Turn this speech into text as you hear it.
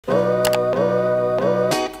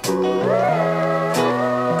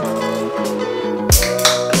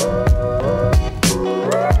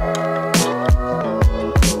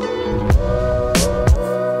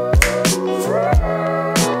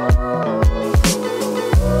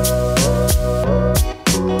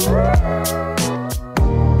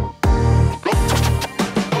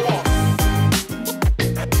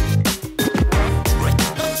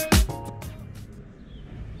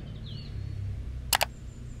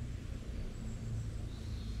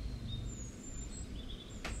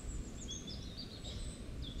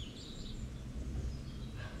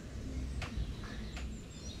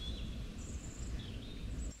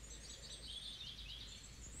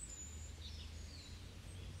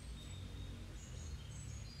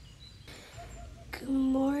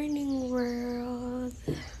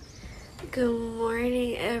Good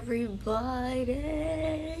morning, everybody.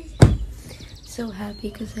 So happy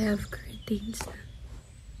because I have curtains.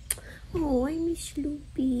 Oh, I miss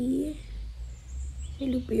Loopy. Si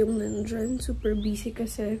Loopy yung nandyan. Super busy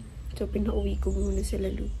kasi. So, pinauwi ko muna sila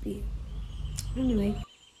Loopy. Anyway.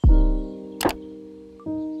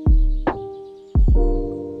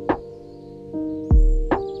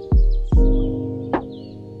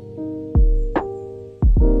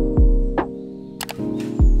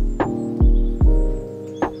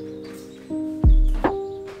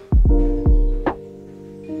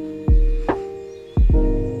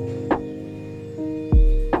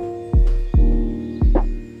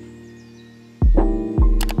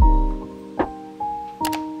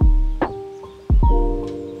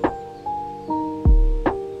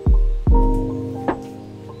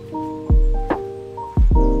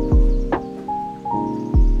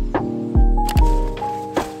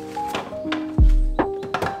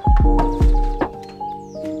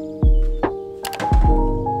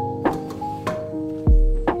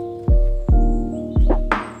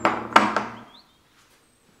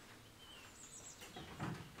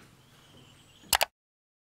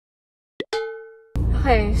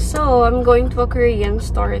 Okay, so I'm going to a Korean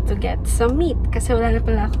store to get some meat kasi wala na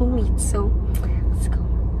pala akong meat. So, let's go.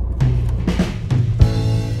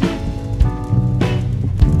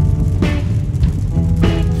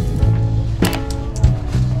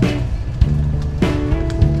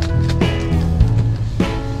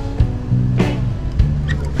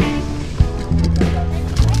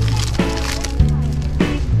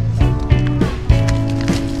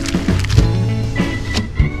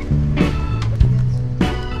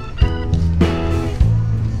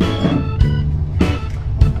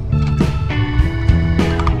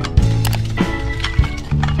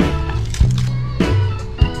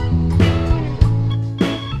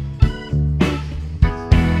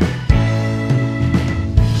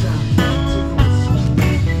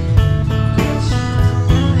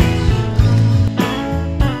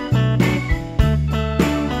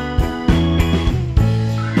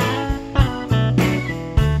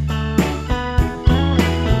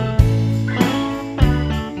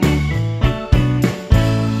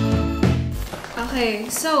 Okay,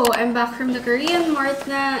 so I'm back from the Korean Mart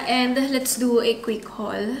na, and let's do a quick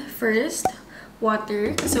haul. First,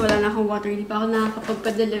 water, kasi wala na akong water, hindi pa ako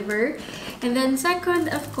nakakapagpa-deliver. And then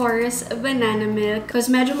second, of course, banana milk,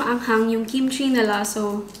 because medyo maanghang yung kimchi nila,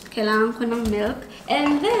 so kailangan ko ng milk.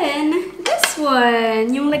 And then, this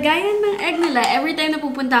one, yung lagayan ng egg nila. Every time na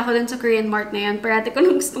pupunta ako dun sa Korean Mart na yan, parati ko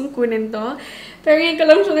nang gustong kunin to. Pero yun ko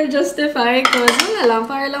lang siya na-justify, because wala lang,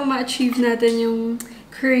 para lang ma-achieve natin yung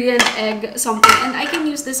Korean egg something. And I can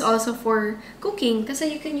use this also for cooking kasi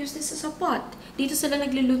you can use this as a pot. Dito sila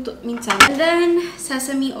nagluluto minsan. And then,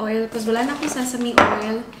 sesame oil because wala na akong sesame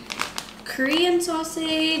oil. Korean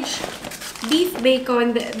sausage, beef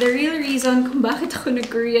bacon. The real reason kung bakit ako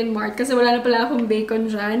nag-Korean Mart kasi wala na pala akong bacon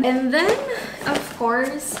dyan. And then, of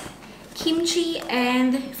course, kimchi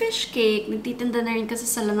and fish cake. Nagtitinda na rin kasi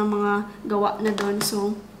sila ng mga gawa na doon.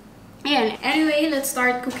 So, ayan. Anyway, let's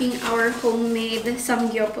start cooking our homemade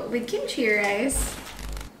samgyeop with kimchi rice.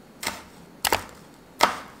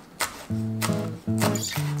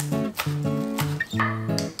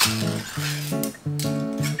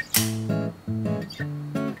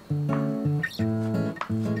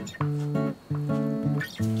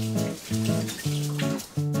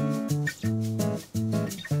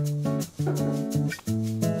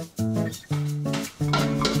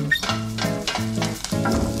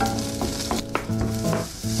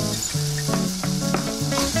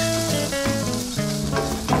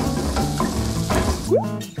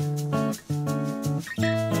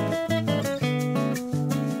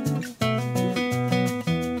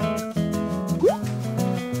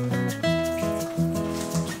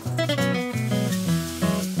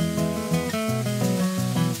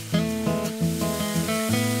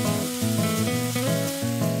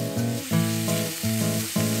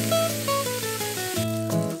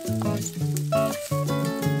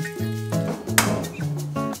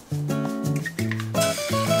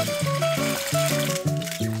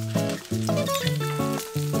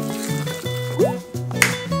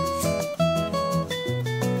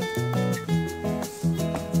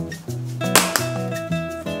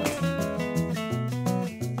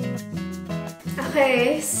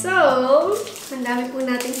 Okay, so, ang dami po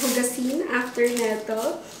nating hugasin after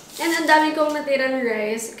neto. And ang dami kong natirang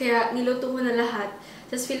rice, kaya niluto ko na lahat.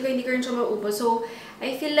 Tapos feel ko hindi ko rin siya maubos. So,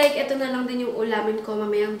 I feel like ito na lang din yung ulamin ko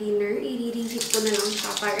mamayang dinner. I-reheat ko na lang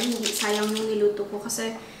siya para hindi sayang yung niluto ko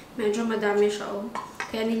kasi medyo madami siya. Oh.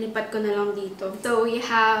 Kaya nilipat ko na lang dito. So, we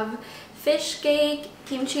have fish cake,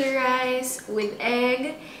 kimchi rice with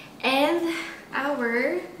egg, and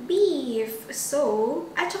our beef. So,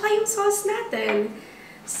 at saka yung sauce natin.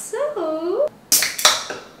 So,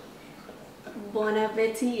 bon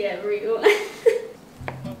appetit, everyone!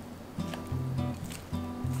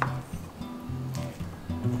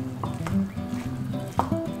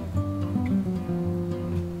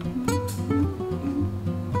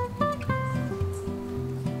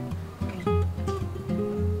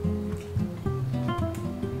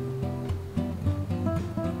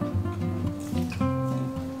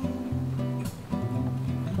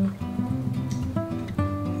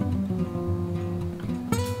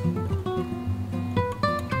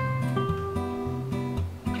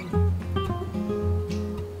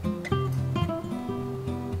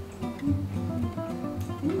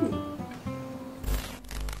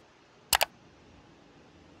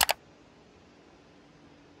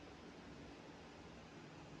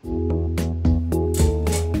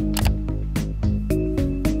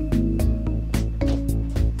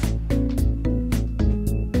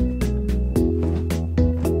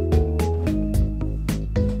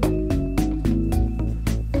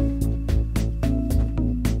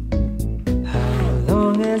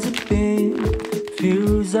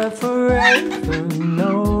 Feels like forever,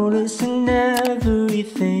 noticing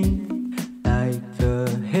everything, like the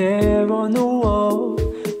hair on the wall,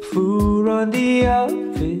 food on the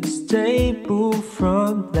office table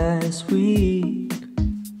from last week.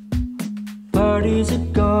 Parties are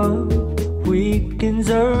gone,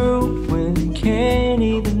 weekends are ruined, can't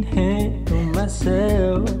even handle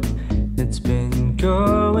myself. It's been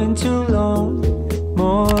going too long,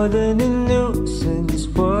 more than a nuisance.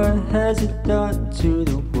 What has it done to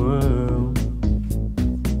the world?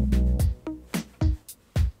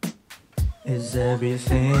 Is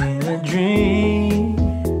everything a dream?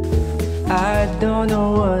 I don't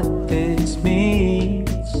know what this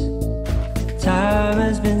means. Time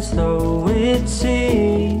has been slow, it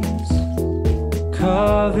seems.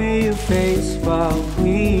 Cover your face while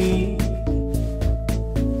we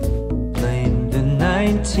blame the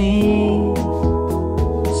 19.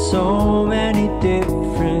 So many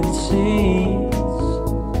different scenes,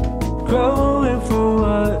 growing from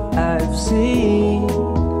what I've seen.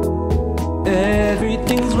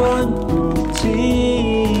 Everything's one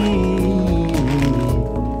routine.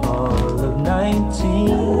 All of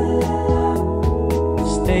 19,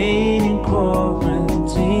 staying in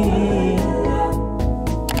quarantine.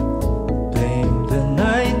 Blame the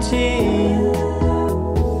 19,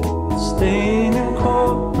 staying in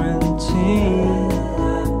quarantine.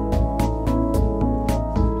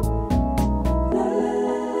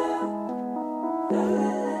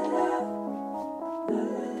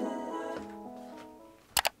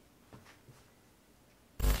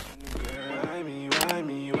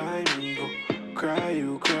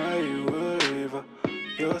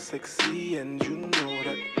 You're sexy and you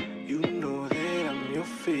know that I'm your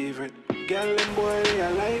favorite. Girl and boy,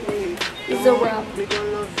 I like me. It's a rap. It's a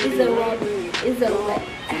rap. It's a rap.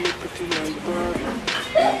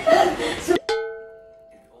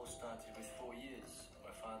 It all started with 4 years.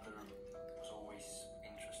 My father was always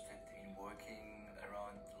interested in working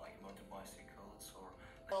around like motor bicycles or...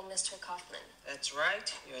 Well, Mr. Kaufman. That's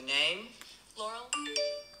right. Your name? Laurel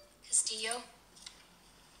Castillo.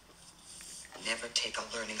 Never take a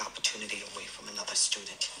learning opportunity away from another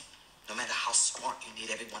student. No matter how smart you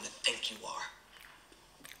need everyone to think you are.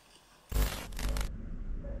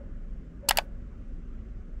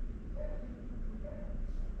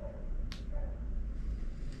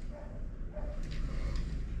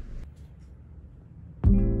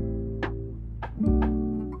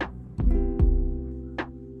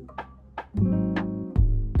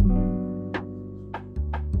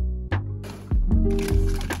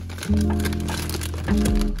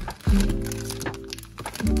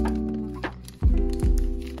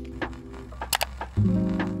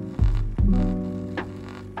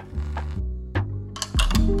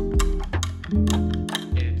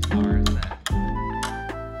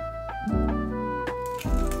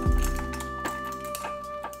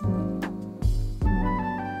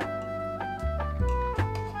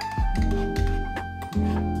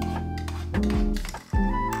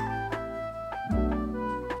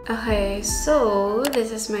 Okay, so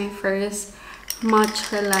this is my first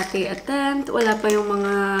matcha latte attempt. Wala pa yung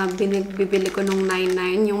mga bibili ko nung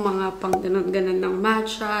 99, yung mga pang ganun ng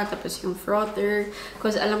matcha, tapos yung frother.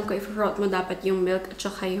 Because alam ko, i-froth mo dapat yung milk at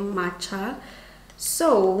saka yung matcha.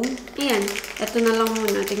 So, ayan. Ito na lang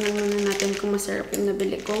muna. Tingnan muna natin kung masarap yung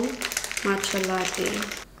nabili kong matcha latte.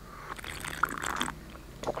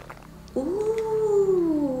 Ooh!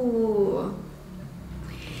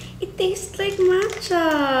 It tastes tastes like matcha.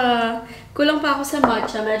 Kulang pa ako sa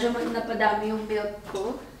matcha. Medyo napadami yung milk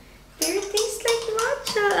ko. Pero it tastes like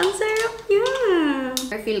matcha. Ang sarap niya.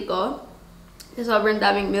 I feel ko, sa sobrang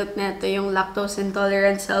daming milk na ito, yung lactose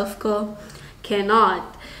intolerant self ko cannot.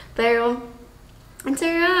 Pero, ang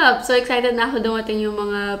sarap. So excited na ako dumating yung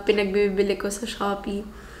mga pinagbibili ko sa Shopee.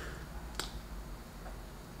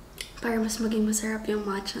 Para mas maging masarap yung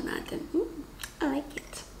matcha natin. I like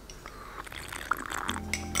it.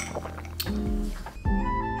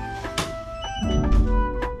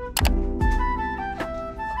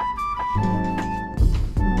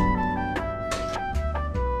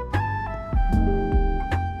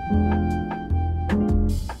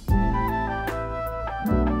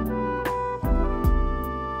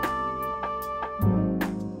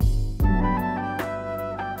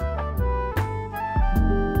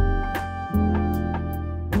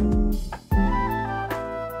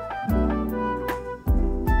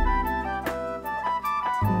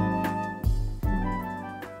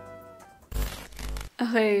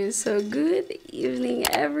 Okay, so good evening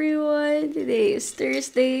everyone. Today is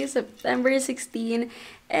Thursday, September 16,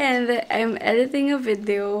 and I'm editing a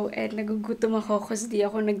video and nagugutom ako kasi di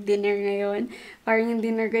ako nag-dinner ngayon. Parang yung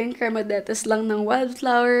dinner ko yung cremadetas lang ng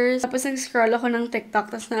wildflowers. Tapos nag-scroll ako ng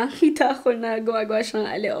TikTok, tapos nakakita ako na gumagawa siya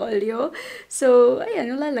ng ale-olio. So,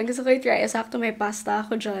 ayan, wala lang. Gusto ko i-try. Sakto may pasta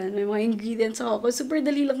ako dyan. May mga ingredients ako. Super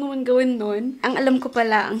dali lang naman gawin nun. Ang alam ko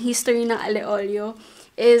pala, ang history ng ale-olio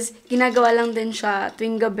is ginagawa lang din siya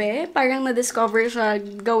tuwing gabi. Parang na-discover siya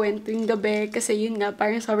gawin tuwing gabi kasi yun nga,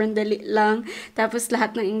 parang sobrang dali lang. Tapos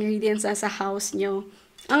lahat ng ingredients nasa house nyo.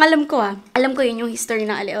 Ang alam ko alam ko yun yung history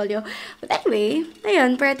ng ale-olio. But anyway,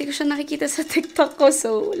 ayun, parati ko siya nakikita sa TikTok ko.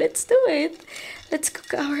 So, let's do it. Let's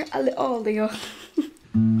cook our ale-olio.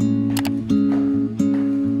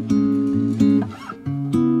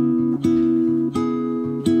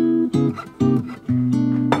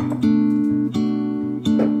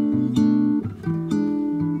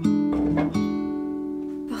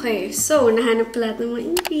 Okay, so, nahanap ko lahat ng mga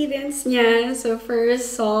ingredients niya. So,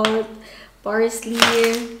 first, salt, parsley,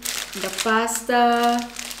 the pasta,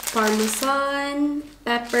 parmesan,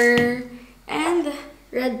 pepper, and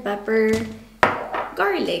red pepper,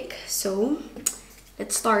 garlic. So,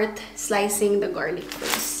 let's start slicing the garlic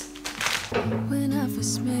first. When I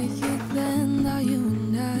first met you then, thought you were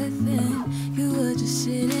nothing. You were just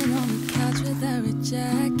sitting on the couch without a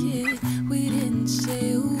jacket. We didn't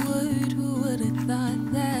say a word, who would have thought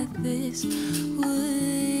that this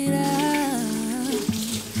would happen?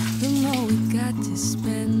 The more we got to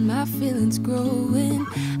spend, my feelings growing.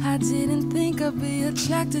 I didn't think I'd be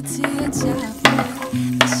attracted to your type.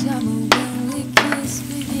 The summer when we kissed,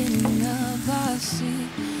 beginning of our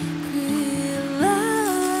secret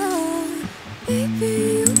love.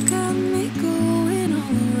 Baby, you got me going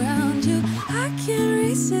all around you. I can't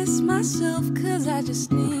resist myself, cause I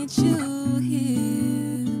just need you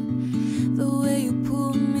here. The way you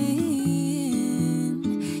pull me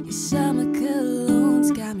in, your summer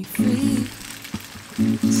cologne's got me free.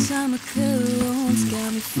 Summer cologne's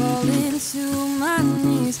got me falling to my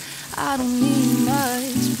knees. I don't need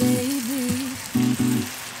much, baby.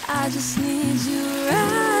 I just need you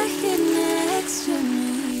right here next to me.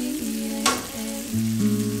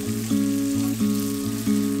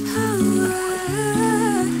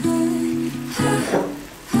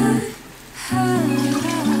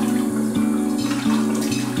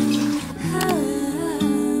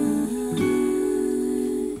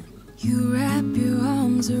 You wrap your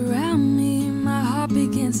arms around me, my heart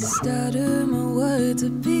begins to stutter, my words are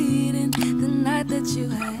beating. The night that you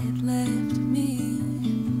had left me,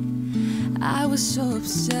 I was so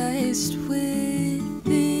obsessed with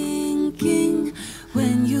thinking.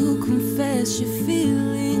 When you confess your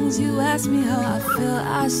feelings, you ask me how I feel.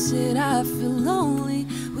 I said I feel lonely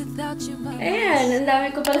without you by my Ayan, ang dami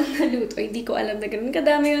ko palang naluto. Hindi ko alam na ganun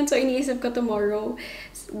kadami yun. So, iniisip ko tomorrow.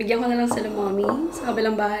 Bigyan ko na lang sila mommy sa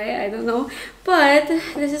kabilang bahay. I don't know. But,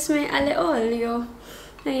 this is my ale-olio.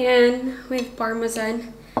 Ayan, with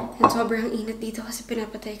parmesan. And sobrang init dito kasi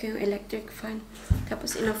pinapatay ko yung electric fan.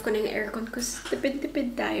 Tapos, inoff ko na yung aircon kasi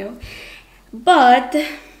tipid-tipid tayo. But,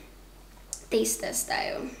 taste test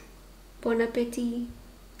tayo. Bon appetit!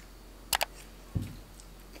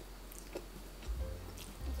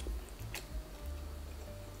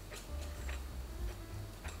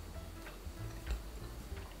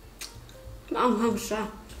 Maanghang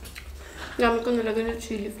siya. Gamit ko nalagay ng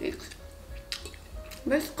chili flakes.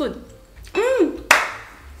 But it's good.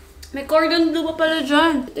 May cordon bleu pa pala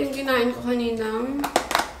dyan. Ito yung kinain ko kaninang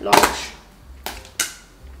lunch.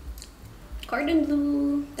 Cordon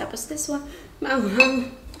bleu. Tapos this one.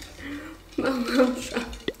 Maanghang. Maanghang siya.